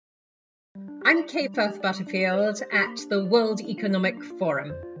I'm Kate Firth Butterfield at the World Economic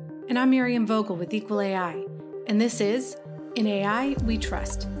Forum. And I'm Miriam Vogel with Equal AI. And this is In AI We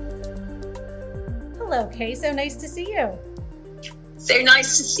Trust. Hello, Kay. So nice to see you. So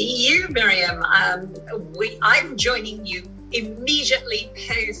nice to see you, Miriam. I'm joining you immediately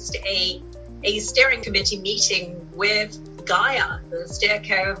post a steering committee meeting with Gaia, the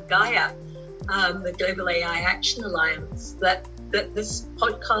SteerCo of Gaia, the Global AI Action Alliance, that this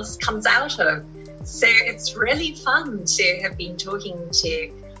podcast comes out of. So it's really fun to have been talking to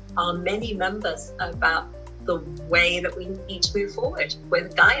our many members about the way that we need to move forward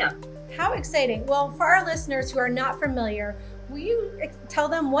with Gaia. How exciting. Well, for our listeners who are not familiar, will you tell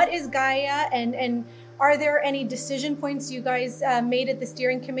them what is Gaia and are there any decision points you guys made at the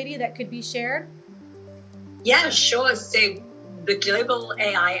steering committee that could be shared? Yeah, sure. So the Global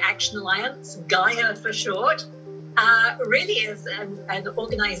AI Action Alliance, Gaia for short, really is an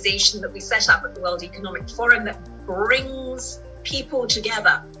organization that we set up at the World Economic Forum that brings people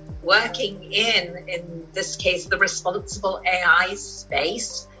together working in this case, the responsible AI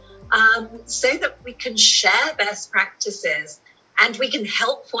space, so that we can share best practices and we can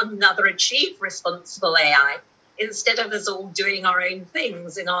help one another achieve responsible AI instead of us all doing our own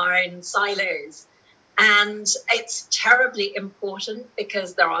things in our own silos. And it's terribly important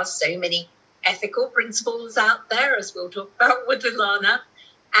because there are so many ethical principles out there, as we'll talk about with Ilana,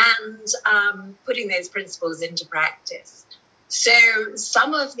 and putting those principles into practice. So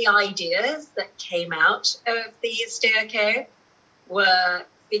some of the ideas that came out of the SteerCo were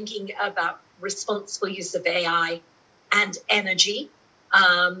thinking about responsible use of AI and energy,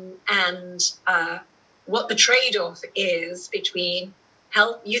 and what the trade-off is between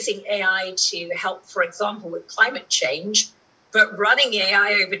using AI to help, for example, with climate change, but running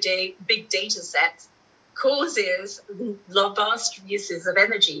AI over big data sets causes vast uses of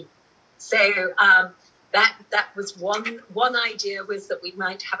energy. So that was one idea, was that we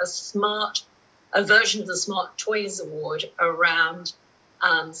might have a version of the Smart Toys Award around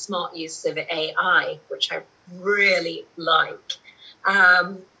smart use of AI, which I really like.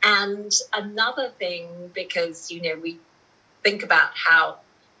 And another thing, because, we think about how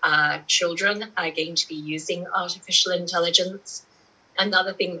children are going to be using artificial intelligence.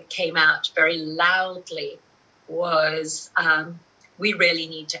 Another thing that came out very loudly was we really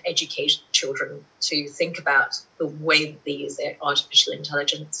need to educate children to think about the way that they use their artificial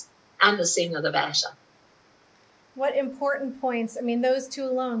intelligence, and the sooner the better. What important points. I mean, those two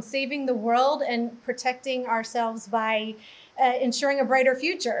alone, saving the world and protecting ourselves by ensuring a brighter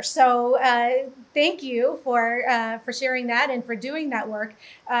future. So thank you for sharing that and for doing that work.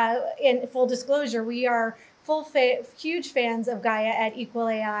 In full disclosure, we are huge fans of Gaia at Equal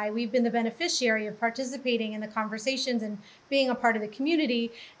AI. We've been the beneficiary of participating in the conversations and being a part of the community,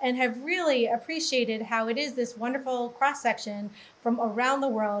 and have really appreciated how it is this wonderful cross-section from around the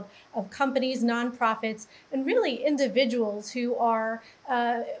world of companies, nonprofits, and really individuals who are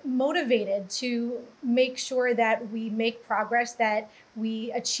motivated to make sure that we make progress, that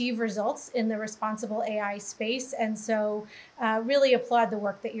we achieve results in the responsible AI space. And so really applaud the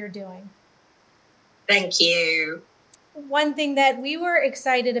work that you're doing. Thank you. One thing that we were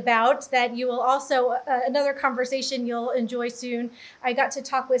excited about that you will also, another conversation you'll enjoy soon, I got to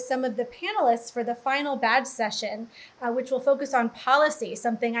talk with some of the panelists for the final badge session, which will focus on policy,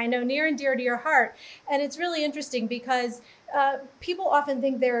 something I know near and dear to your heart. And it's really interesting because people often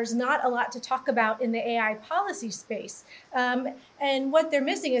think there's not a lot to talk about in the AI policy space. And what they're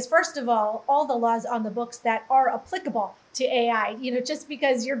missing is, first of all the laws on the books that are applicable to AI. Just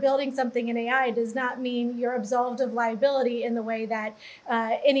because you're building something in AI does not mean you're absolved of liability in the way that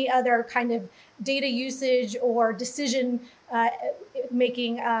any other kind of data usage or decision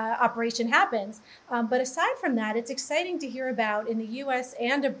making operation happens. But aside from that, it's exciting to hear about in the US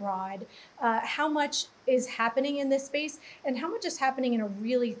and abroad how much is happening in this space and how much is happening in a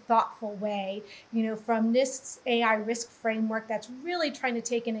really thoughtful way, from NIST's AI risk framework that's really trying to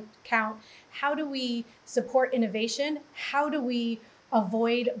take into account how do we support innovation, how do we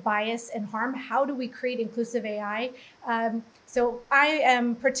avoid bias and harm, how do we create inclusive AI. So I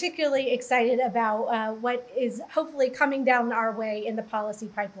am particularly excited about what is hopefully coming down our way in the policy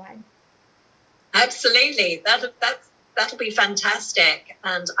pipeline. Absolutely. That'll be fantastic.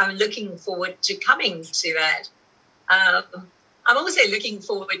 And I'm looking forward to coming to it. I'm also looking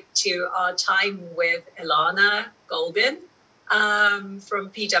forward to our time with Ilana Golbin from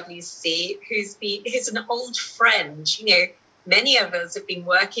PwC, who's an old friend. Many of us have been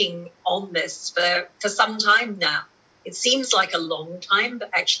working on this for some time now. It seems like a long time, but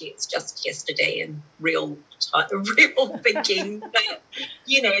actually it's just yesterday in real time, real thinking that,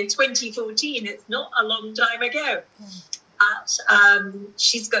 2014, it's not a long time ago. But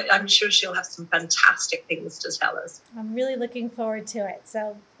I'm sure she'll have some fantastic things to tell us. I'm really looking forward to it.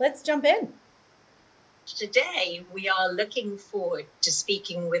 So let's jump in. Today, we are looking forward to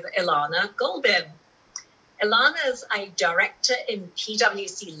speaking with Ilana Golbin. Ilana is a director in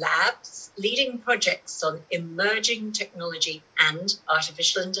PwC Labs, leading projects on emerging technology and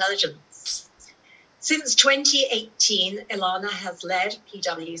artificial intelligence. Since 2018, Ilana has led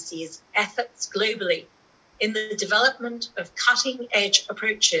PwC's efforts globally in the development of cutting-edge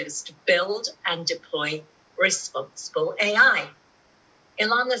approaches to build and deploy responsible AI.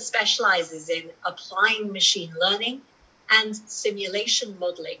 Ilana specializes in applying machine learning and simulation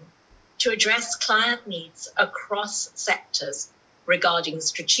modeling to address client needs across sectors regarding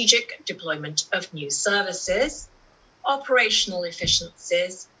strategic deployment of new services, operational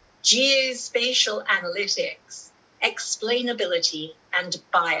efficiencies, geospatial analytics, explainability, and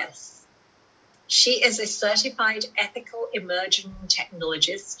bias. She is a certified ethical emerging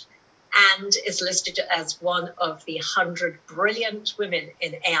technologist and is listed as one of the 100 brilliant women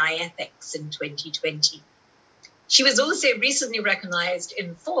in AI ethics in 2020. She was also recently recognized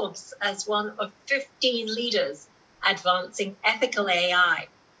in Forbes as one of 15 leaders advancing ethical AI.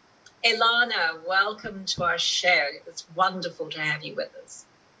 Ilana, welcome to our show. It's wonderful to have you with us.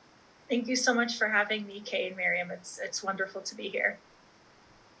 Thank you so much for having me, Kay and Miriam. It's wonderful to be here.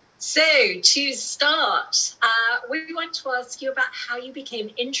 So to start, we want to ask you about how you became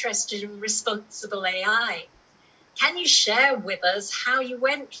interested in responsible AI. Can you share with us how you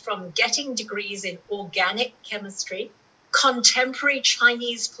went from getting degrees in organic chemistry, contemporary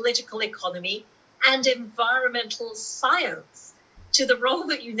Chinese political economy, and environmental science to the role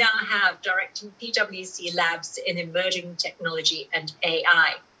that you now have directing PwC Labs in emerging technology and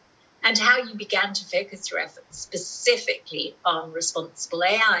AI, and how you began to focus your efforts specifically on responsible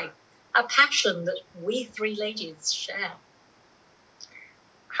AI, a passion that we three ladies share?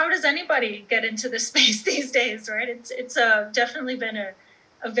 How does anybody get into this space these days, right? It's definitely been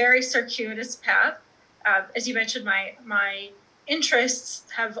a very circuitous path. As you mentioned, my interests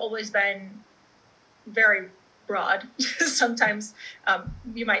have always been very broad, sometimes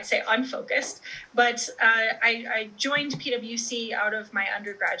you might say unfocused, but I joined PwC out of my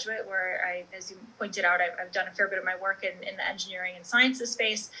undergraduate where as you pointed out, I've done a fair bit of my work in the engineering and sciences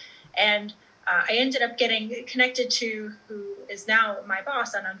space, and I ended up getting connected to who is now my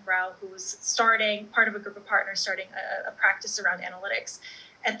boss, Anand Rao, who was starting, part of a group of partners, starting a practice around analytics.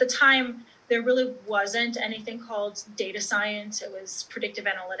 At the time, there really wasn't anything called data science. It was predictive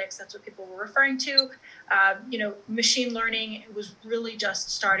analytics. That's what people were referring to. Machine learning was really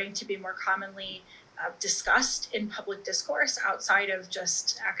just starting to be more commonly discussed in public discourse outside of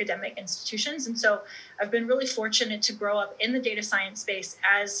just academic institutions. And so I've been really fortunate to grow up in the data science space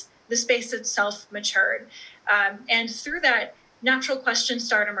as the space itself matured. And through that, natural questions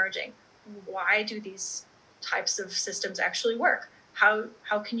start emerging. Why do these types of systems actually work?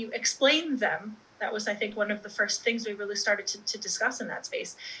 How can you explain them? That was, I think, one of the first things we really started to discuss in that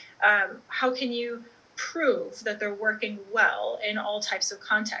space. How can you prove that they're working well in all types of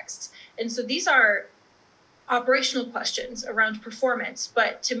contexts? And so these are operational questions around performance,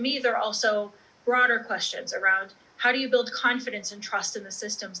 but to me, they're also broader questions around how do you build confidence and trust in the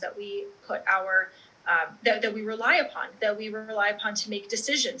systems that we put that we rely upon to make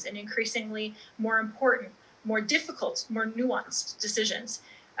decisions, and increasingly more important, more difficult, more nuanced decisions.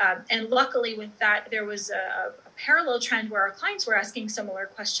 And luckily with that, there was a parallel trend where our clients were asking similar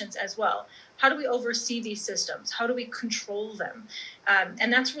questions as well. How do we oversee these systems? How do we control them?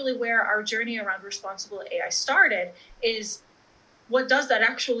 And that's really where our journey around responsible AI started, is what does that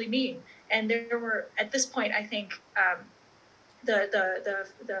actually mean? And there were, at this point, I think,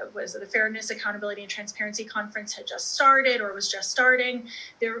 the Fairness, Accountability, and Transparency Conference had just started or was just starting.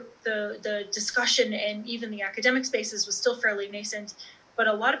 The discussion in even the academic spaces was still fairly nascent, but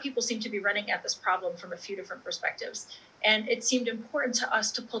a lot of people seem to be running at this problem from a few different perspectives. And it seemed important to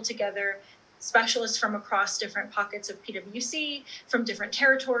us to pull together specialists from across different pockets of PwC, from different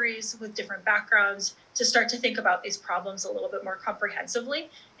territories with different backgrounds, to start to think about these problems a little bit more comprehensively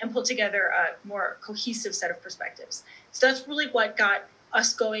and pull together a more cohesive set of perspectives. So that's really what got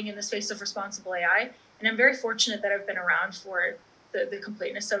us going in the space of responsible AI. And I'm very fortunate that I've been around for the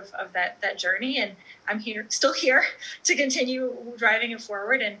completeness of that journey. And I'm still here to continue driving it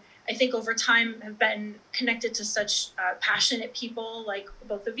forward. And I think over time have been connected to such passionate people like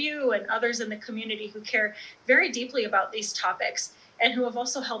both of you and others in the community who care very deeply about these topics. and who have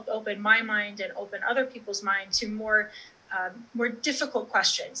also helped open my mind and open other people's mind to more difficult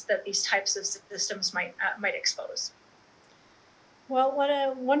questions that these types of systems might expose. Well, what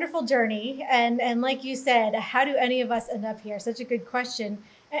a wonderful journey. And like you said, how do any of us end up here? Such a good question.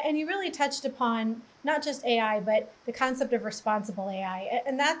 And you really touched upon not just AI, but the concept of responsible AI.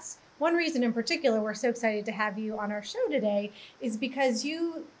 And that's one reason in particular we're so excited to have you on our show today, is because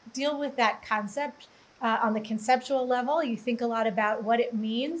you deal with that concept on the conceptual level. You think a lot about what it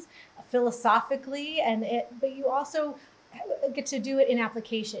means philosophically, but you also get to do it in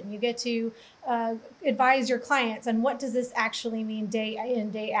application. You get to advise your clients on what does this actually mean day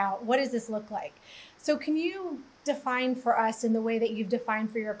in, day out? What does this look like? So can you define for us in the way that you've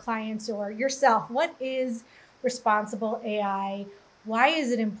defined for your clients or yourself, what is responsible AI? Why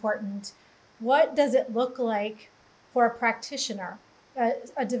is it important? What does it look like for a practitioner,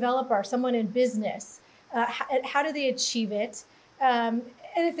 a developer, someone in business? How do they achieve it? And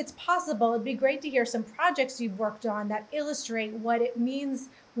if it's possible, it'd be great to hear some projects you've worked on that illustrate what it means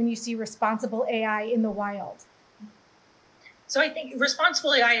when you see responsible AI in the wild. So I think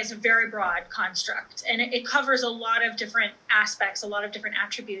responsible AI is a very broad construct, and it covers a lot of different aspects, a lot of different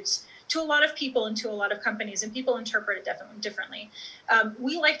attributes to a lot of people and to a lot of companies, and people interpret it definitely differently.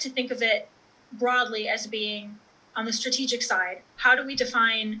 We like to think of it broadly as being on the strategic side. How do we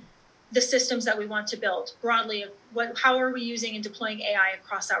define the systems that we want to build broadly? How are we using and deploying AI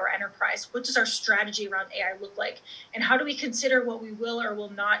across our enterprise? What does our strategy around AI look like? And how do we consider what we will or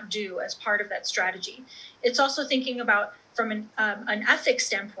will not do as part of that strategy? It's also thinking about from an ethics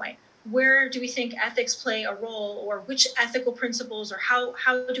standpoint, where do we think ethics play a role, or which ethical principles, or how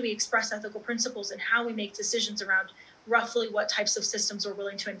do we express ethical principles and how we make decisions around roughly what types of systems we're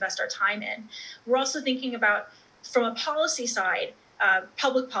willing to invest our time in. We're also thinking about, from a policy side,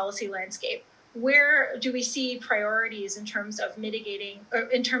 public policy landscape. Where do we see priorities in terms of mitigating, or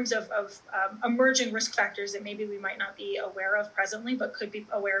in terms of emerging risk factors that maybe we might not be aware of presently, but could be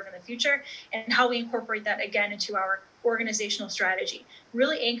aware of in the future, and how we incorporate that again into our organizational strategy,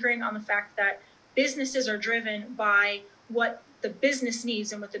 really anchoring on the fact that businesses are driven by what the business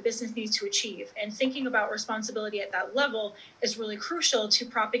needs and what the business needs to achieve. And thinking about responsibility at that level is really crucial to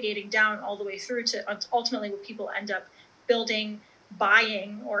propagating down all the way through to ultimately what people end up building,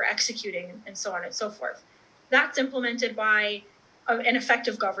 buying, or executing, and so on and so forth. That's implemented by an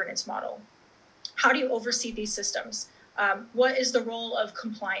effective governance model. How do you oversee these systems? What is the role of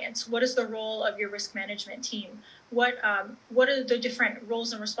compliance? What is the role of your risk management team? What are the different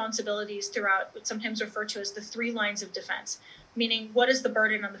roles and responsibilities throughout what's sometimes referred to as the 3 lines of defense? Meaning, what is the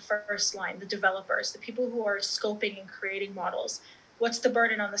burden on the first line, the developers, the people who are scoping and creating models? What's the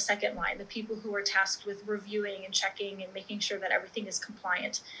burden on the second line, the people who are tasked with reviewing and checking and making sure that everything is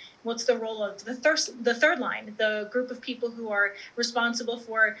compliant? What's the role of the third line, the group of people who are responsible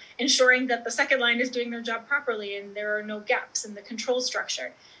for ensuring that the second line is doing their job properly and there are no gaps in the control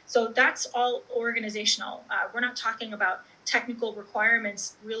structure? So that's all organizational. We're not talking about technical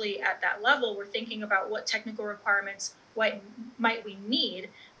requirements really at that level. We're thinking about what technical requirements might we need,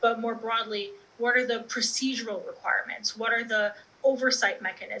 but more broadly, what are the procedural requirements? What are the oversight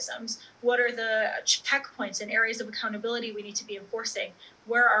mechanisms? What are the checkpoints and areas of accountability we need to be enforcing?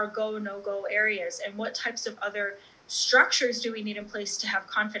 Where are go, no-go areas? And what types of other structures do we need in place to have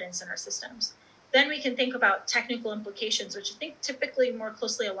confidence in our systems? Then we can think about technical implications, which I think typically more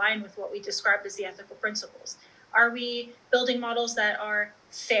closely align with what we described as the ethical principles. Are we building models that are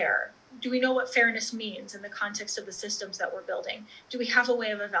fair? Do we know what fairness means in the context of the systems that we're building? Do we have a way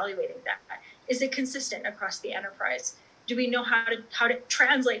of evaluating that? Is it consistent across the enterprise? Do we know how to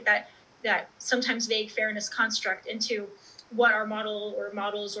translate that sometimes vague fairness construct into what our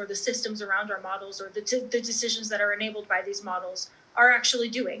models or the systems around our models or the decisions that are enabled by these models are actually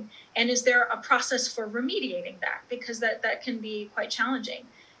doing? And is there a process for remediating that? Because that can be quite challenging.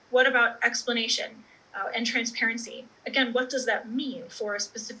 What about explanation and transparency? Again, what does that mean for a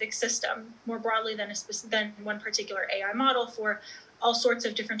specific system, more broadly than one particular AI model, for all sorts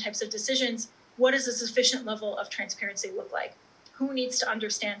of different types of decisions? What does a sufficient level of transparency look like? Who needs to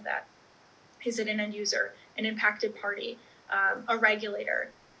understand that? Is it an end user, an impacted party, a regulator,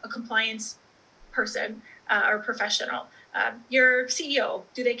 a compliance person or professional? Your CEO,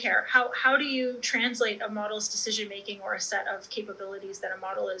 do they care? How do you translate a model's decision-making or a set of capabilities that a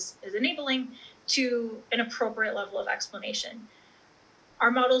model is enabling to an appropriate level of explanation?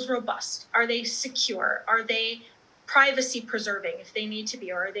 Are models robust? Are they secure? Are they privacy preserving if they need to be,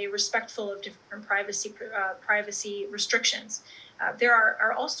 or are they respectful of different privacy restrictions? There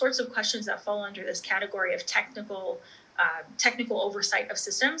are all sorts of questions that fall under this category of technical oversight of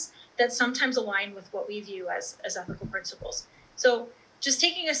systems that sometimes align with what we view as ethical principles. So just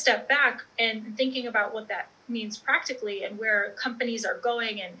taking a step back and thinking about what that means practically and where companies are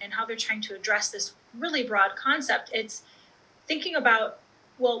going and how they're trying to address this really broad concept, it's thinking about,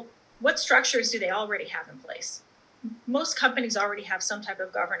 well, what structures do they already have in place? Most companies already have some type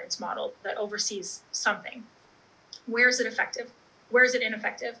of governance model that oversees something. Where is it effective? Where is it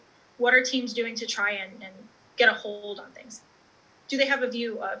ineffective? What are teams doing to try and get a hold on things? Do they have a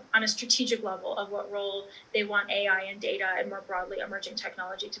view on a strategic level of what role they want AI and data and more broadly emerging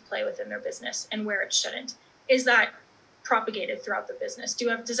technology to play within their business and where it shouldn't? Is that propagated throughout the business?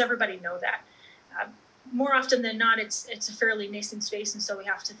 Does everybody know that? More often than not, it's a fairly nascent space, and so we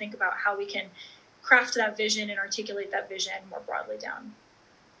have to think about how we can craft that vision and articulate that vision more broadly down.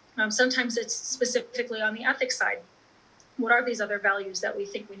 Sometimes it's specifically on the ethics side. What are these other values that we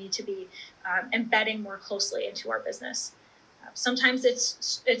think we need to be embedding more closely into our business? Sometimes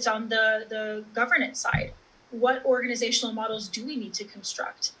it's on the governance side. What organizational models do we need to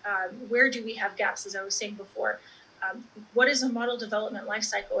construct? Where do we have gaps, as I was saying before? What is a model development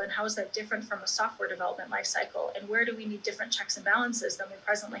lifecycle, and how is that different from a software development lifecycle? And where do we need different checks and balances than we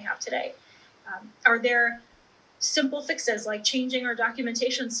presently have today? Are there simple fixes like changing our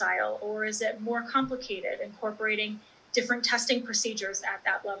documentation style, or is it more complicated, incorporating different testing procedures at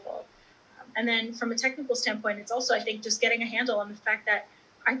that level? And then from a technical standpoint, it's also, I think, just getting a handle on the fact that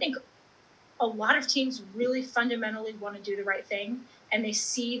I think a lot of teams really fundamentally want to do the right thing, and they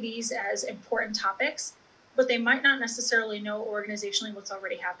see these as important topics, but they might not necessarily know organizationally what's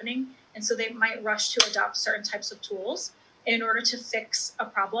already happening. And so they might rush to adopt certain types of tools in order to fix a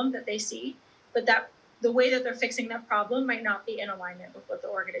problem that they see, but that the way that they're fixing that problem might not be in alignment with what the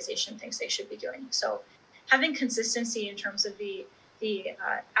organization thinks they should be doing. So having consistency in terms of the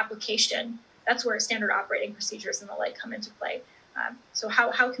application, that's where standard operating procedures and the like come into play. So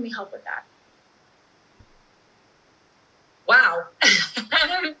how can we help with that? Wow.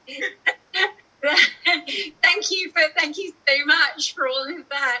 Thank you so much for all of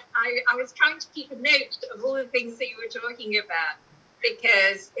that. I was trying to keep a note of all the things that you were talking about,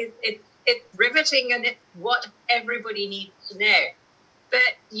 because it's riveting and it's what everybody needs to know.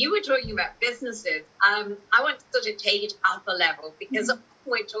 But you were talking about businesses. I want to sort of take it up a level, because often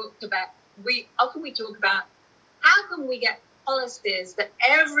we talk about how can we get policies that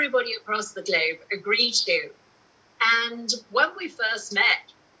everybody across the globe agree to. And when we first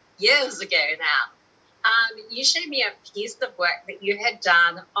met years ago now, you showed me a piece of work that you had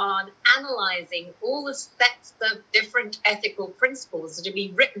done on analyzing all the sets of different ethical principles that have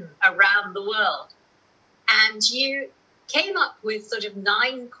been written around the world. And you came up with sort of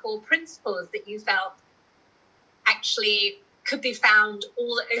 9 core principles that you felt actually could be found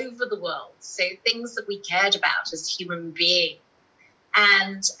all over the world. So things that we cared about as human beings.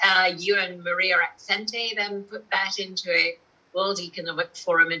 And you and Maria Accente then put that into a World Economic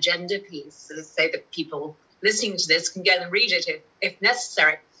Forum agenda piece, so that people listening to this can go and read it if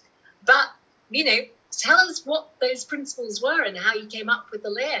necessary. But, tell us what those principles were and how you came up with the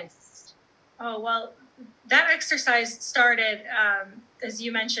list. Oh, well, that exercise started, as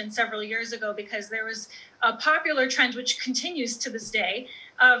you mentioned, several years ago, because there was a popular trend, which continues to this day,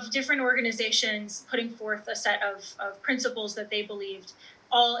 of different organizations putting forth a set of principles that they believed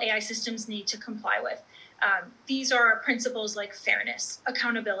all AI systems need to comply with. These are principles like fairness,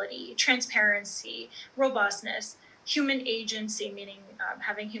 accountability, transparency, robustness, human agency, meaning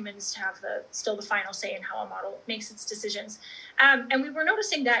having humans have still the final say in how a model makes its decisions. And we were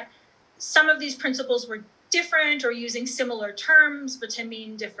noticing that some of these principles were different or using similar terms, but to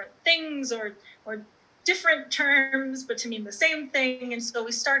mean different things, or different terms, but to mean the same thing. And so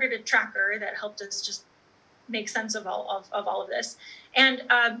we started a tracker that helped us just make sense of all of this. And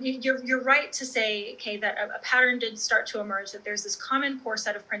you're right to say, Kay, that a pattern did start to emerge, that there's this common core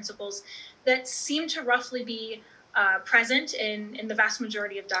set of principles that seem to roughly be present in the vast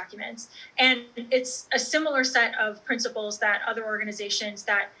majority of documents. And it's a similar set of principles that other organizations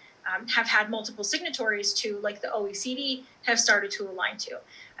that have had multiple signatories to, like the OECD, have started to align to.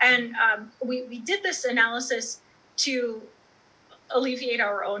 And we did this analysis to alleviate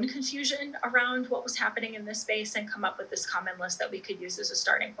our own confusion around what was happening in this space and come up with this common list that we could use as a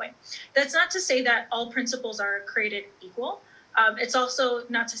starting point. That's not to say that all principles are created equal. It's also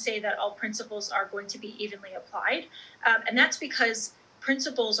not to say that all principles are going to be evenly applied. And that's because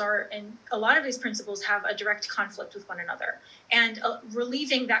principles and a lot of these principles have a direct conflict with one another. And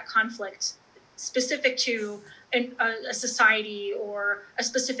relieving that conflict specific to a society or a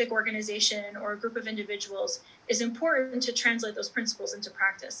specific organization or a group of individuals is important to translate those principles into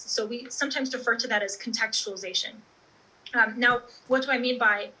practice. So we sometimes refer to that as contextualization. Now, what do I mean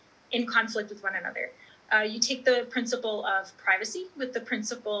by in conflict with one another? you take the principle of privacy with the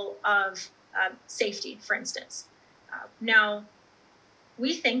principle of safety, for instance. Now,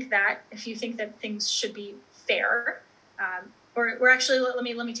 we think that if you think that things should be fair, or actually,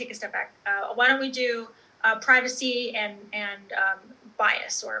 let me take a step back. Why don't we do privacy and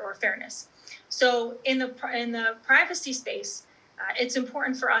bias or fairness? So in the privacy space, it's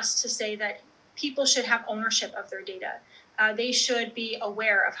important for us to say that people should have ownership of their data. They should be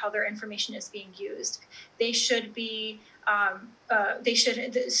aware of how their information is being used. They should be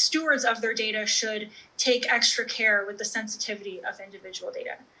the stewards of their data should take extra care with the sensitivity of individual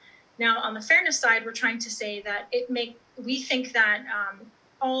data. Now, on the fairness side, we're trying to say that we think that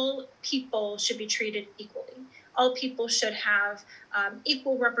all people should be treated equally. All people should have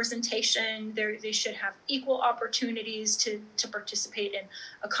equal representation. They should have equal opportunities to participate in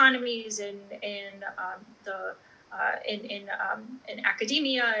economies, in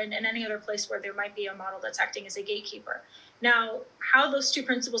academia, and any other place where there might be a model that's acting as a gatekeeper. Now, how those two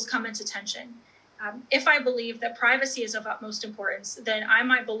principles come into tension. If I believe that privacy is of utmost importance, then I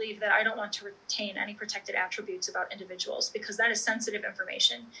might believe that I don't want to retain any protected attributes about individuals because that is sensitive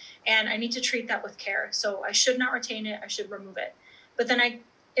information and I need to treat that with care. So I should not retain it, I should remove it. But then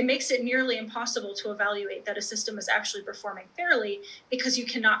it makes it nearly impossible to evaluate that a system is actually performing fairly because you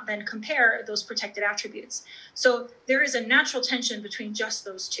cannot then compare those protected attributes. So there is a natural tension between just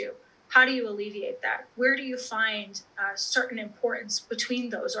those two. How do you alleviate that? Where do you find certain importance between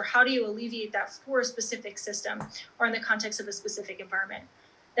those? Or how do you alleviate that for a specific system or in the context of a specific environment?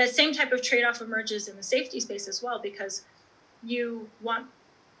 That same type of trade-off emerges in the safety space as well, because you want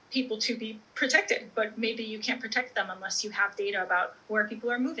people to be protected, but maybe you can't protect them unless you have data about where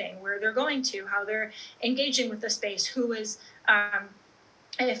people are moving, where they're going to, how they're engaging with the space, who is,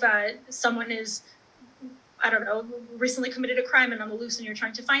 if someone is, I don't know, recently committed a crime and on the loose and you're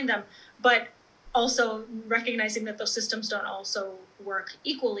trying to find them, but also recognizing that those systems don't also work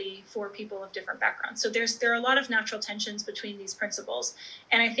equally for people of different backgrounds. So there are a lot of natural tensions between these principles.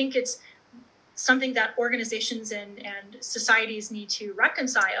 And I think it's something that organizations and societies need to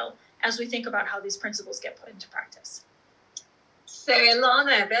reconcile as we think about how these principles get put into practice. So,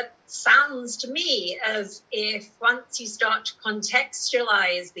 Ilana, that sounds to me as if once you start to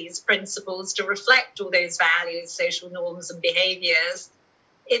contextualize these principles to reflect all those values, social norms and behaviors,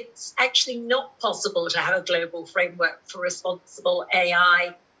 it's actually not possible to have a global framework for responsible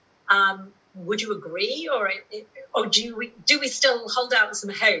AI. Would you agree, or do we still hold out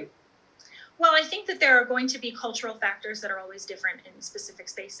some hope? Well, I think that there are going to be cultural factors that are always different in specific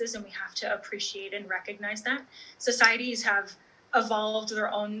spaces, and we have to appreciate and recognize that. Societies have evolved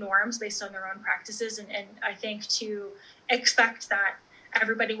their own norms based on their own practices, and I think to expect that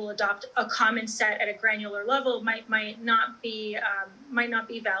everybody will adopt a common set at a granular level might not be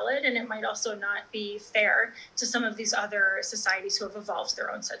valid, and it might also not be fair to some of these other societies who have evolved their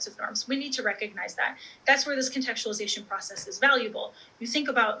own sets of norms. We need to recognize that. That's where this contextualization process is valuable. You think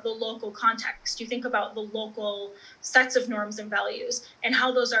about the local context, you think about the local sets of norms and values, and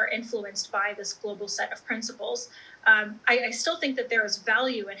how those are influenced by this global set of principles. I still think that there is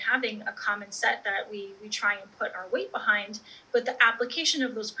value in having a common set that we try and put our weight behind, but the application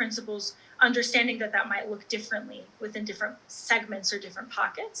of those principles, understanding that might look differently within different segments or different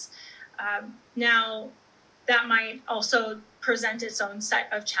pockets. Now, that might also present its own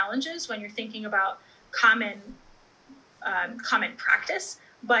set of challenges when you're thinking about common practice.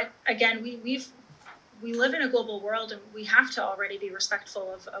 But again, we live in a global world, and we have to already be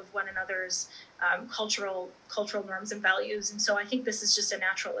respectful of one another's cultural norms and values. And so I think this is just a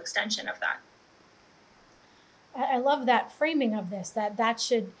natural extension of that. I love that framing of this,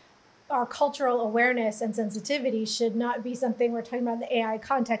 our cultural awareness and sensitivity should not be something we're talking about in the AI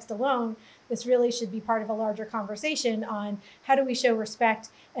context alone. This really should be part of a larger conversation on how do we show respect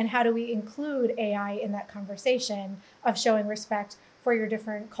and how do we include AI in that conversation of showing respect for your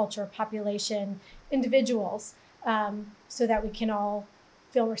different culture, population, individuals, so that we can all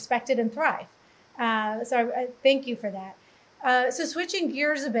feel respected and thrive. So I thank you for that. So switching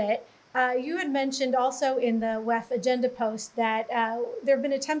gears a bit, you had mentioned also in the WEF agenda post that there have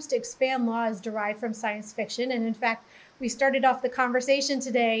been attempts to expand laws derived from science fiction. And in fact, we started off the conversation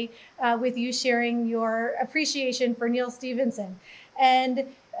today with you sharing your appreciation for Neal Stephenson. And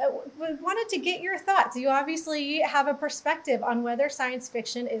we wanted to get your thoughts. You obviously have a perspective on whether science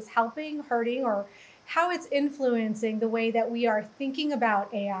fiction is helping, hurting, or how it's influencing the way that we are thinking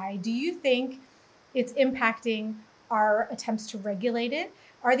about AI. Do you think it's impacting our attempts to regulate it?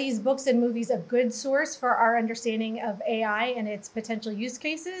 Are these books and movies a good source for our understanding of AI and its potential use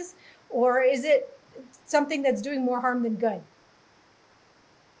cases? Or is it something that's doing more harm than good?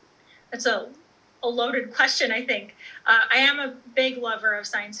 That's a a loaded question, I think. I am a big lover of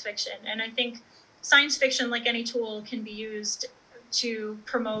science fiction, and I think science fiction, like any tool, can be used to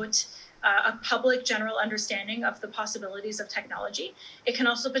promote a public general understanding of the possibilities of technology. It can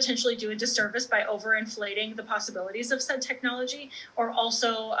also potentially do a disservice by overinflating the possibilities of said technology, or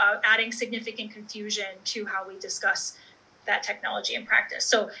also adding significant confusion to how we discuss that technology in practice.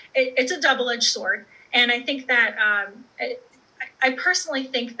 So it's a double-edged sword. And I think that I personally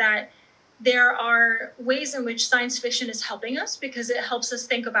think that there are ways in which science fiction is helping us, because it helps us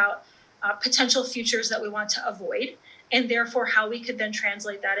think about potential futures that we want to avoid, and therefore how we could then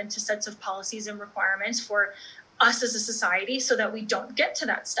translate that into sets of policies and requirements for us as a society so that we don't get to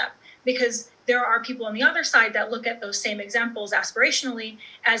that step. Because there are people on the other side that look at those same examples aspirationally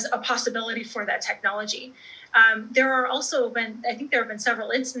as a possibility for that technology. There are also been, I think there have been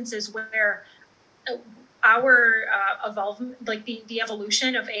several instances where our evolvement, like the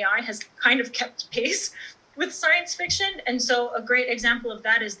evolution of AI has kind of kept pace with science fiction. And so a great example of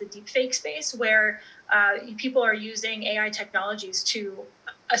that is the deepfake space, where people are using AI technologies to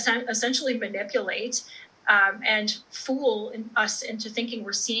essentially manipulate and fool us into thinking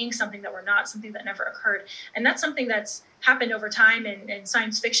we're seeing something that we're not, something that never occurred. And that's something that's happened over time in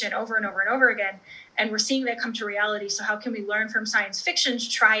science fiction over and over and over again. And we're seeing that come to reality. So how can we learn from science fiction to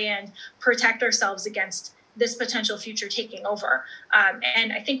try and protect ourselves against this potential future taking over?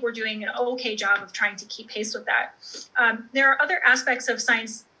 And I think we're doing an okay job of trying to keep pace with that. There are other aspects of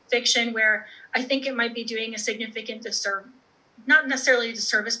science fiction where I think it might be doing a significant disservice, not necessarily a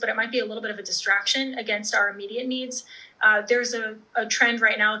disservice, but it might be a little bit of a distraction against our immediate needs. There's a trend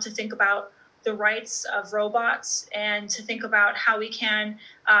right now to think about the rights of robots and to think about how we can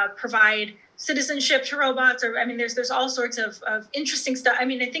provide citizenship to robots, or there's all sorts of interesting stuff. I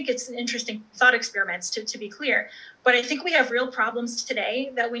think it's an interesting thought experiments to be clear, but I think we have real problems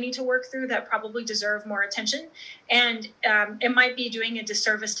today that we need to work through that probably deserve more attention. And it might be doing a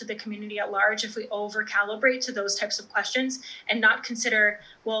disservice to the community at large if we over calibrate to those types of questions and not consider,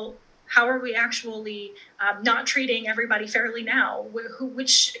 well, how are we actually not treating everybody fairly now?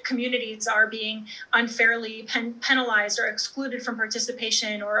 Which communities are being unfairly penalized or excluded from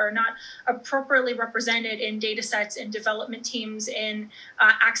participation, or are not appropriately represented in data sets, in development teams, in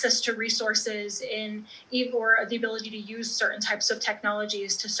access to resources, or the ability to use certain types of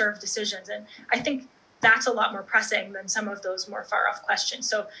technologies to serve decisions? And I think that's a lot more pressing than some of those more far off questions.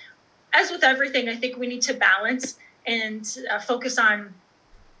 So as with everything, I think we need to balance and focus on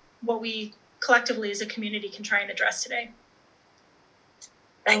what we collectively as a community can try and address today.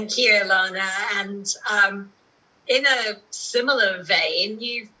 Thank you, Ilana. And in a similar vein,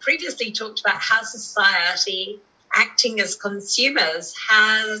 you've previously talked about how society, acting as consumers,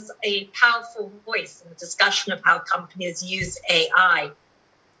 has a powerful voice in the discussion of how companies use AI.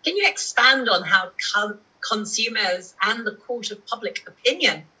 Can you expand on how consumers and the court of public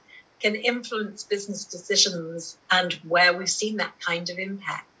opinion can influence business decisions and where we've seen that kind of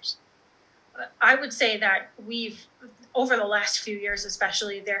impact? I would say that over the last few years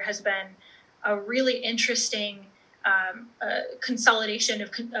especially, there has been a really interesting consolidation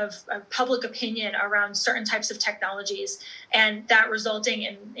of public opinion around certain types of technologies, and that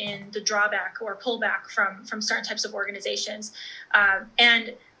resulting in the drawback or pullback from certain types of organizations.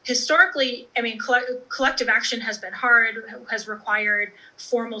 And historically, collective action has been hard, has required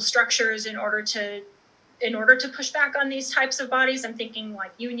formal structures in order to push back on these types of bodies. I'm thinking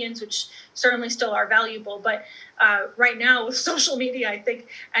like unions, which certainly still are valuable. But right now with social media, I think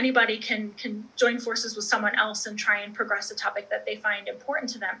anybody can join forces with someone else and try and progress a topic that they find important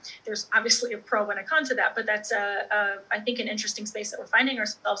to them. There's obviously a pro and a con to that, but that's I think an interesting space that we're finding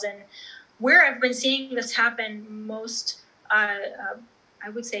ourselves in. Where I've been seeing this happen most, I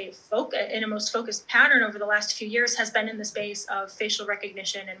would say in a most focused pattern over the last few years has been in the space of facial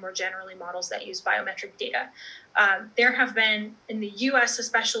recognition and more generally models that use biometric data. There have been, in the US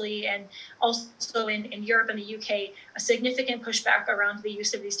especially, and also in Europe and the UK, a significant pushback around the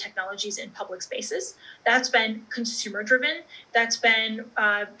use of these technologies in public spaces. That's been consumer driven. That's been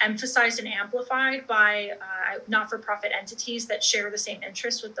emphasized and amplified by not-for-profit entities that share the same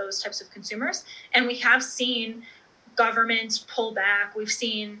interests with those types of consumers. And we have seen governments pull back. We've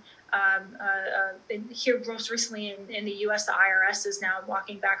seen here most recently in the US, the IRS is now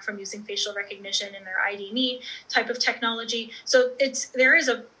walking back from using facial recognition in their ID.me type of technology. So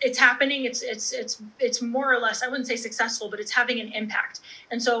it's happening. It's more or less, I wouldn't say successful, but it's having an impact.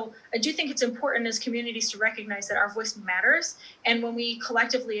 And so I do think it's important as communities to recognize that our voice matters. And when we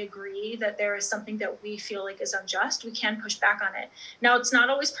collectively agree that there is something that we feel like is unjust, we can push back on it. Now, it's not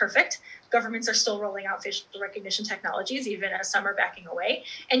always perfect. governments are still rolling out facial recognition technologies, even as some are backing away.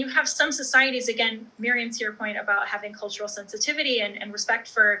 And you have some societies, again, Miriam, to your point about having cultural sensitivity and respect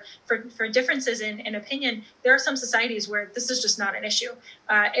for differences in opinion, there are some societies where this is just not an issue.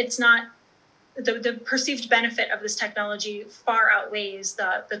 It's not, the perceived benefit of this technology far outweighs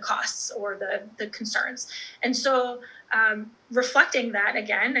the costs or the concerns. And so reflecting that,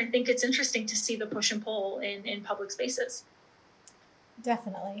 again, I think it's interesting to see the push and pull in public spaces.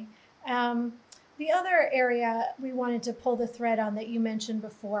 Definitely. The other area we wanted to pull the thread on that you mentioned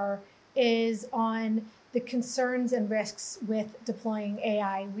before is on the concerns and risks with deploying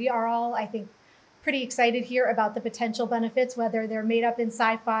AI. We are all, I think, pretty excited here about the potential benefits, whether they're made up in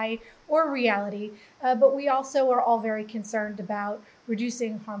sci-fi or reality. But we also are all very concerned about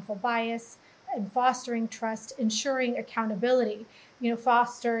reducing harmful bias and fostering trust, ensuring accountability,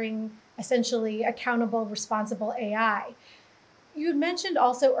 fostering essentially accountable, responsible AI. You had mentioned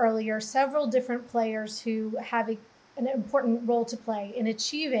also earlier several different players who have an important role to play in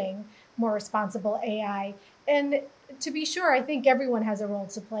achieving more responsible AI. And to be sure, I think everyone has a role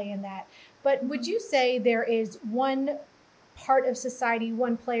to play in that. But would you say there is one part of society,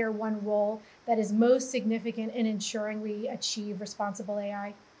 one player, one role that is most significant in ensuring we achieve responsible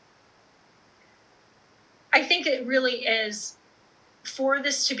AI? I think it really is, for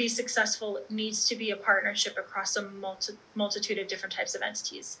this to be successful, it needs to be a partnership across a multitude of different types of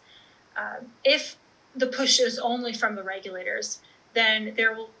entities. If the push is only from the regulators, then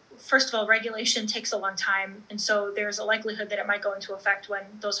there will, first of all, regulation takes a long time. And so there's a likelihood that it might go into effect when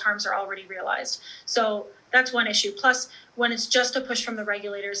those harms are already realized. So that's one issue. Plus, when it's just a push from the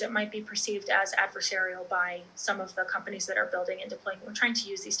regulators, it might be perceived as adversarial by some of the companies that are building and deploying or trying to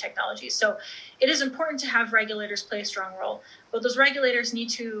use these technologies. So it is important to have regulators play a strong role, but those regulators need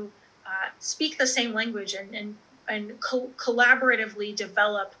to speak the same language and collaboratively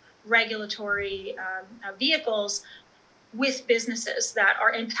develop regulatory vehicles with businesses that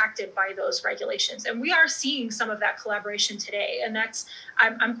are impacted by those regulations. And we are seeing some of that collaboration today. And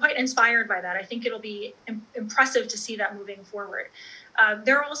I'm quite inspired by that. I think it'll be impressive to see that moving forward.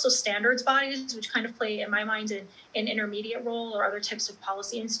 There are also standards bodies, which kind of play, in my mind, an intermediate role, or other types of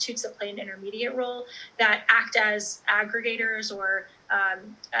policy institutes that play an intermediate role that act as aggregators or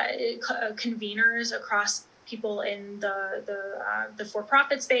conveners across people in the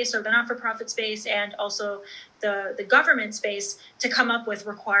for-profit space or the not-for-profit space, and also the government space, to come up with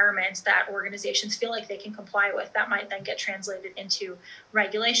requirements that organizations feel like they can comply with that might then get translated into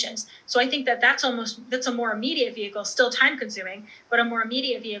regulations. So I think that's a more immediate vehicle, still time-consuming, but a more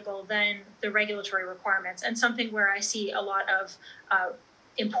immediate vehicle than the regulatory requirements, and something where I see a lot of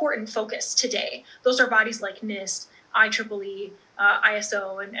important focus today. Those are bodies like NIST, IEEE,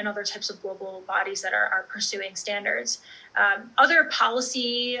 ISO, and other types of global bodies that are pursuing standards. Other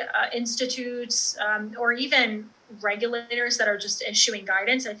policy institutes or even regulators that are just issuing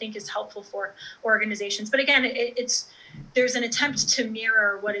guidance, I think, is helpful for organizations. But again, there's an attempt to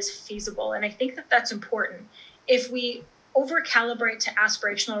mirror what is feasible, and I think that's important. If we over-calibrate to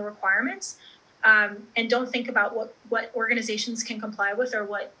aspirational requirements, and don't think about what organizations can comply with or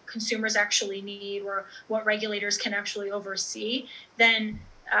what consumers actually need or what regulators can actually oversee, then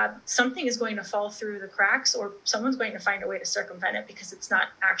something is going to fall through the cracks, or someone's going to find a way to circumvent it because it's not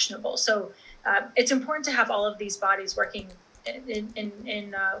actionable. So it's important to have all of these bodies working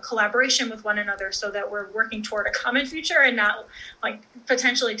in collaboration with one another so that we're working toward a common future and not like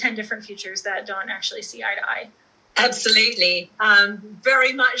potentially 10 different futures that don't actually see eye to eye. Absolutely.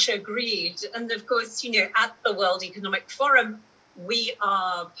 Very much agreed. And of course, at the World Economic Forum, we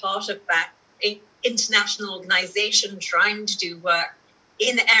are part of that international organization trying to do work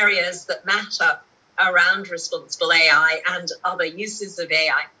in areas that matter around responsible AI and other uses of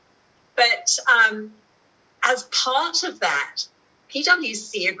AI. But as part of that,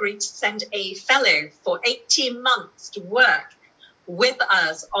 PwC agreed to send a fellow for 18 months to work with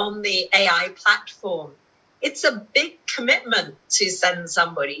us on the AI platform. It's a big commitment to send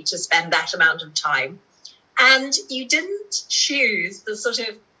somebody to spend that amount of time. And you didn't choose the sort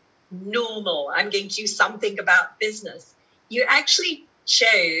of normal, I'm going to do something about business. You actually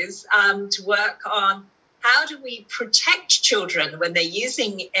chose to work on how do we protect children when they're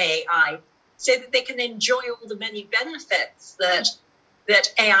using AI so that they can enjoy all the many benefits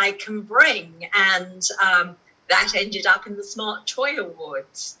that AI can bring. And that ended up in the Smart Toy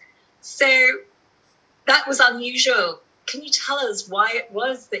Awards. So that was unusual. Can you tell us why it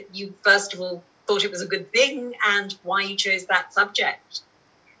was that you, first of all, thought it was a good thing and why you chose that subject?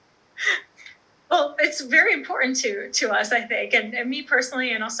 Well, it's very important to us, I think, and me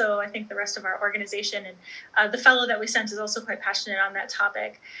personally, and also I think the rest of our organization. And the fellow that we sent is also quite passionate on that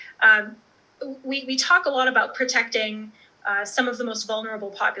topic. we talk a lot about protecting some of the most vulnerable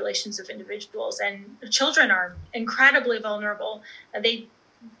populations of individuals, and children are incredibly vulnerable.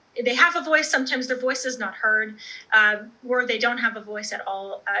 They have a voice. Sometimes their voice is not heard, or they don't have a voice at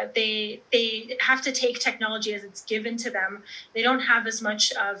all. They have to take technology as it's given to them. They don't have as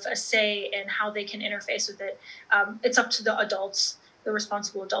much of a say in how they can interface with it. It's up to the adults, the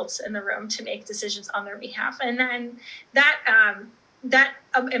responsible adults in the room, to make decisions on their behalf. And then that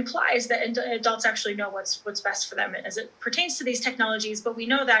implies that adults actually know what's best for them as it pertains to these technologies. But we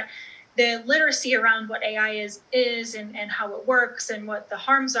know that the literacy around what AI is and how it works and what the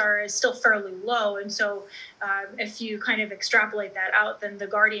harms are is still fairly low. And so if you kind of extrapolate that out, then the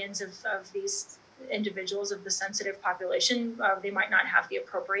guardians of these individuals, of the sensitive population, they might not have the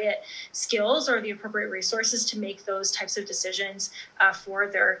appropriate skills or the appropriate resources to make those types of decisions for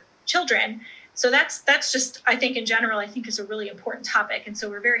their children. So that's just, I think in general, I think is a really important topic. And so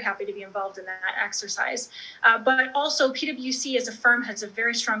we're very happy to be involved in that exercise. But also PwC as a firm has a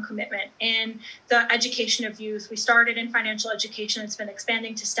very strong commitment in the education of youth. We started in financial education. It's been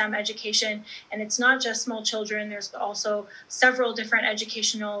expanding to STEM education. And it's not just small children. There's also several different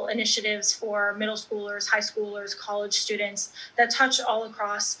educational initiatives for middle schoolers, high schoolers, college students that touch all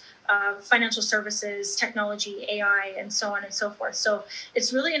across financial services, technology, AI, and so on and so forth. So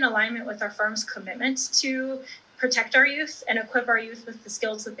it's really in alignment with our firm's commitment to protect our youth and equip our youth with the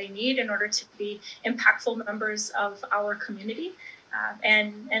skills that they need in order to be impactful members of our community.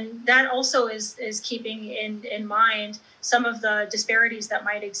 And that also is keeping in mind some of the disparities that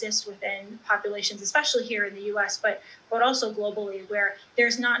might exist within populations, especially here in the US, but also globally, where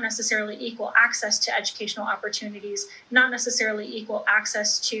there's not necessarily equal access to educational opportunities, not necessarily equal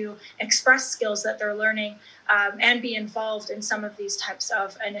access to express skills that they're learning, and be involved in some of these types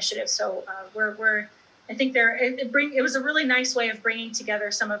of initiatives. So I think it was a really nice way of bringing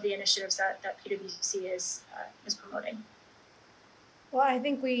together some of the initiatives that PwC is promoting. Well, I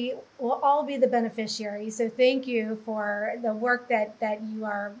think we will all be the beneficiaries. So thank you for the work that you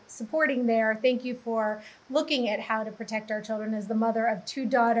are supporting there. Thank you for looking at how to protect our children. As the mother of two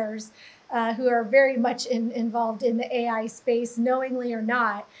daughters who are very much involved in the AI space, knowingly or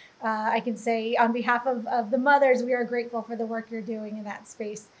not, I can say on behalf of the mothers, we are grateful for the work you're doing in that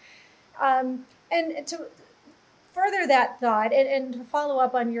space. And to further that thought and to follow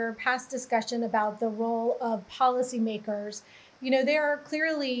up on your past discussion about the role of policymakers, there are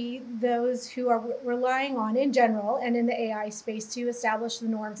clearly those who are relying on, in general, and in the AI space, to establish the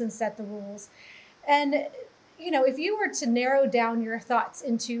norms and set the rules. And, if you were to narrow down your thoughts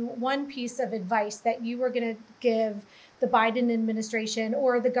into one piece of advice that you were going to give the Biden administration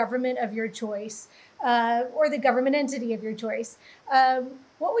or the government of your choice, or the government entity of your choice,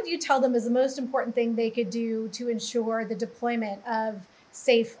 what would you tell them is the most important thing they could do to ensure the deployment of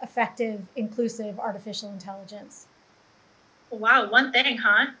safe, effective, inclusive artificial intelligence? Wow, one thing,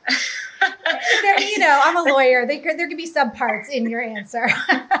 huh? I'm a lawyer. There could be subparts in your answer.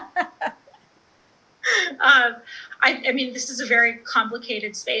 I mean, this is a very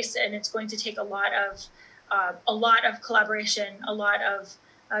complicated space, and it's going to take a lot of collaboration, a lot of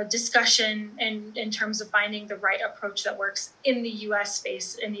discussion in terms of finding the right approach that works in the U.S.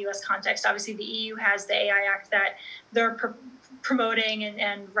 space, in the U.S. context. Obviously, the EU has the AI Act that they're promoting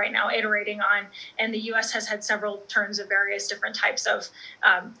and right now iterating on, and the U.S. has had several turns of various different types of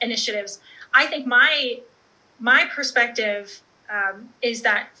initiatives. I think my perspective is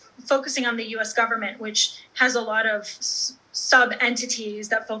that focusing on the U.S. government, which has a lot of sub-entities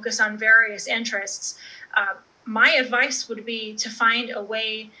that focus on various interests, my advice would be to find a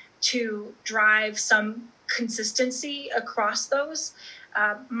way to drive some consistency across those.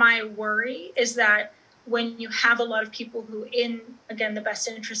 My worry is that when you have a lot of people who, in, again, the best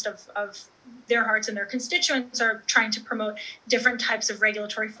interest of their hearts and their constituents, are trying to promote different types of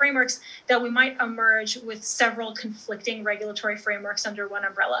regulatory frameworks, that we might emerge with several conflicting regulatory frameworks under one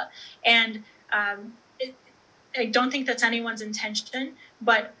umbrella. And I don't think that's anyone's intention,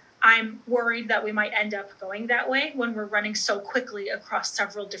 but I'm worried that we might end up going that way when we're running so quickly across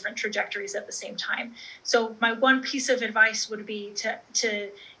several different trajectories at the same time. So my one piece of advice would be to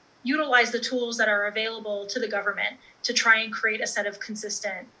utilize the tools that are available to the government to try and create a set of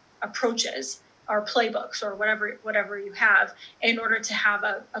consistent approaches or playbooks or whatever you have in order to have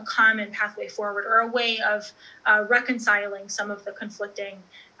a common pathway forward, or a way of reconciling some of the conflicting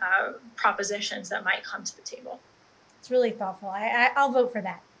propositions that might come to the table. It's really thoughtful. I'll vote for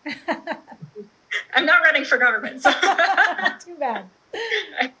that. I'm not running for government. So. Too bad.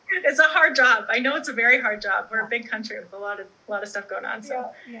 It's a hard job. I know it's a very hard job. We're a big country with a lot of stuff going on. So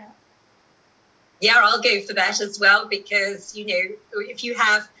yeah, I'll go for that as well, because if you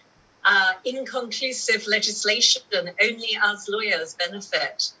have inconclusive legislation. Only us lawyers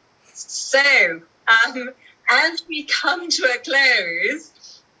benefit. So, as we come to a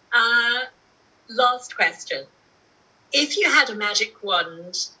close, last question. If you had a magic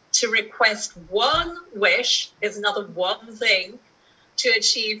wand to request one wish, is another one thing, to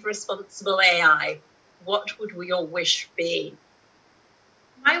achieve responsible AI, what would your wish be?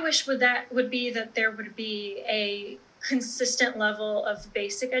 My wish would be that there would be a consistent level of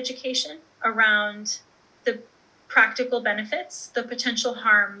basic education around the practical benefits, the potential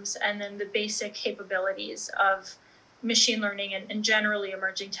harms, and then the basic capabilities of machine learning and generally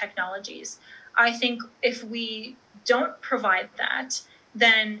emerging technologies. I think if we don't provide that,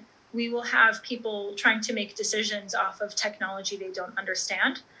 then we will have people trying to make decisions off of technology they don't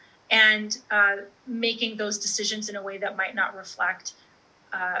understand, and making those decisions in a way that might not reflect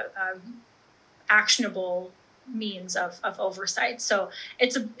actionable means of oversight. So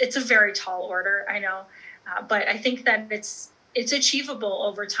it's a very tall order, I know, but I think that it's achievable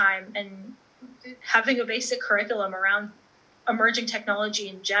over time, and having a basic curriculum around emerging technology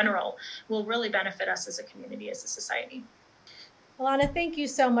in general will really benefit us as a community, as a society. Alana, thank you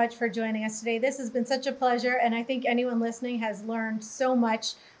so much for joining us today. This has been such a pleasure, and I think anyone listening has learned so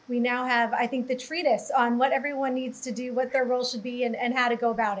much. We now have, I think, the treatise on what everyone needs to do, what their role should be, and how to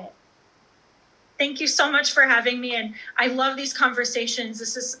go about it. Thank you so much for having me. And I love these conversations.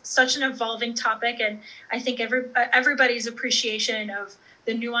 This is such an evolving topic. And I think everybody's appreciation of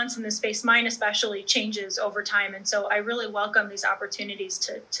the nuance in the space, mine especially, changes over time. And so I really welcome these opportunities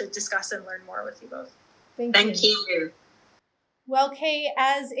to discuss and learn more with you both. Thank you. Well, Kay,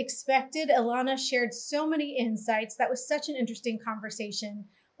 as expected, Alana shared so many insights. That was such an interesting conversation.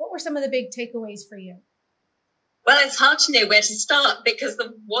 What were some of the big takeaways for you? Well, it's hard to know where to start because there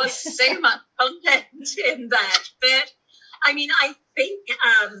was so much content in that. But I mean, I think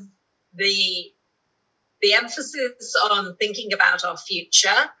the emphasis on thinking about our future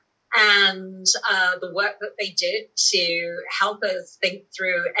and the work that they did to help us think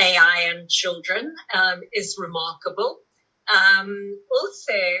through AI and children is remarkable.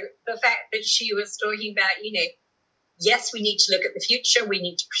 Also, the fact that she was talking about, yes, we need to look at the future. We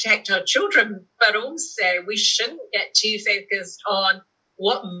need to protect our children, but also we shouldn't get too focused on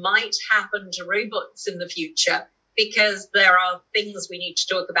what might happen to robots in the future, because there are things we need to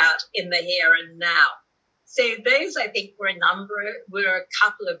talk about in the here and now. So those, I think, were a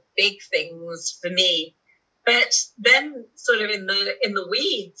couple of big things for me. But then sort of in the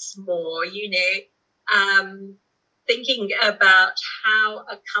weeds more, thinking about how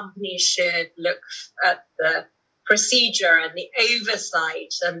a company should look at the procedure and the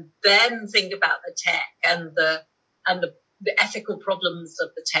oversight, and then think about the tech and the ethical problems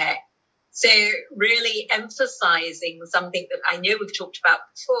of the tech. So really emphasizing something that I know we've talked about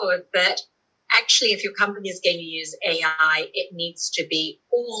before, that actually if your company is going to use AI, it needs to be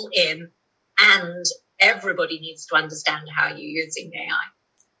all in, and everybody needs to understand how you're using AI.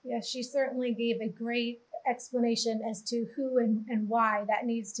 Yes, she certainly gave a great explanation as to who and why that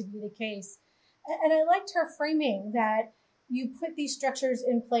needs to be the case. And I liked her framing that you put these structures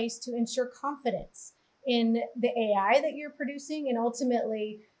in place to ensure confidence in the AI that you're producing, and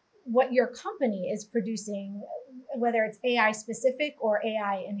ultimately what your company is producing, whether it's AI specific or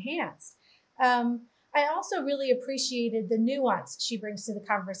AI enhanced. I also really appreciated the nuance she brings to the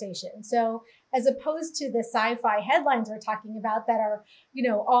conversation. So as opposed to the sci-fi headlines we're talking about that are,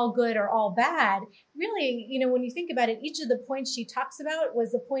 all good or all bad, really, when you think about it, each of the points she talks about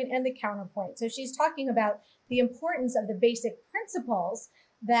was the point and the counterpoint. So she's talking about the importance of the basic principles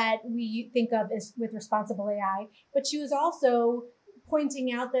that we think of as with responsible AI, but she was also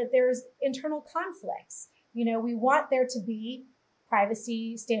pointing out that there's internal conflicts. We want there to be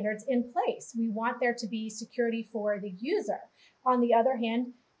privacy standards in place. We want there to be security for the user. On the other hand,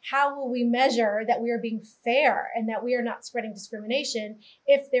 how will we measure that we are being fair and that we are not spreading discrimination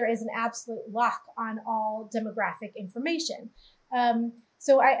if there is an absolute lock on all demographic information?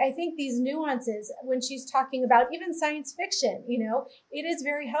 So I think these nuances, when she's talking about even science fiction, it is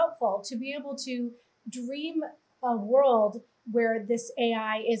very helpful to be able to dream a world where this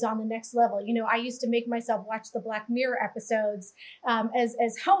AI is on the next level. I used to make myself watch the Black Mirror episodes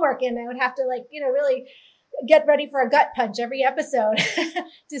as homework, and I would have to really get ready for a gut punch every episode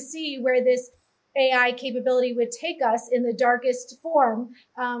to see where this AI capability would take us in the darkest form.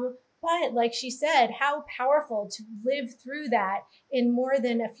 But like she said, how powerful to live through that in more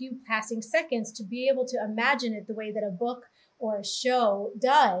than a few passing seconds, to be able to imagine it the way that a book or a show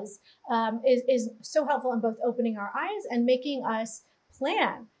does, is so helpful in both opening our eyes and making us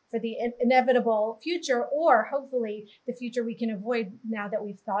plan for the inevitable future, or hopefully the future we can avoid now that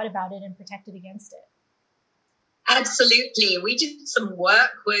we've thought about it and protected against it. Absolutely. We did some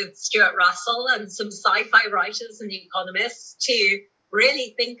work with Stuart Russell and some sci-fi writers and economists to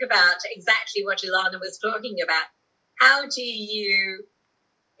really think about exactly what Ilana was talking about. How do you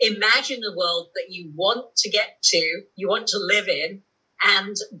imagine a world that you want to get to, you want to live in,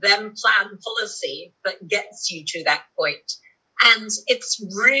 and then plan policy that gets you to that point? And it's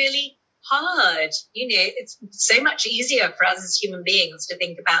really hard. It's so much easier for us as human beings to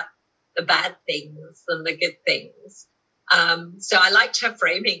think about the bad things than the good things. So I liked her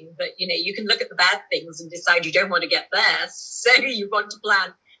framing that, you can look at the bad things and decide you don't want to get there. So you want to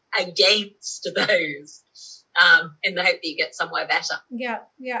plan against those in the hope that you get somewhere better. Yeah.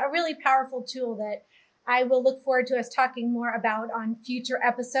 A really powerful tool that I will look forward to us talking more about on future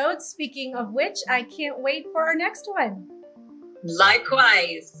episodes. Speaking of which, I can't wait for our next one.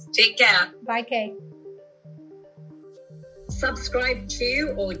 Likewise. Take care. Bye, Kay. Subscribe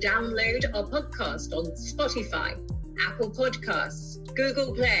to or download our podcast on Spotify, Apple Podcasts,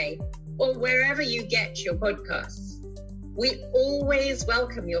 Google Play, or wherever you get your podcasts. We always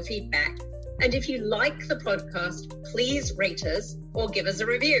welcome your feedback. And if you like the podcast, please rate us or give us a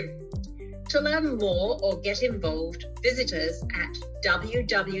review. To learn more or get involved, visit us at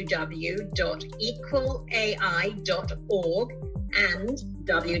www.equalai.org and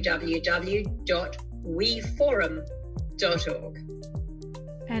www.weforum.org.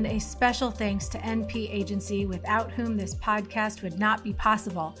 And a special thanks to NP Agency, without whom this podcast would not be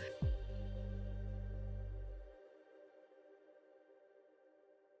possible.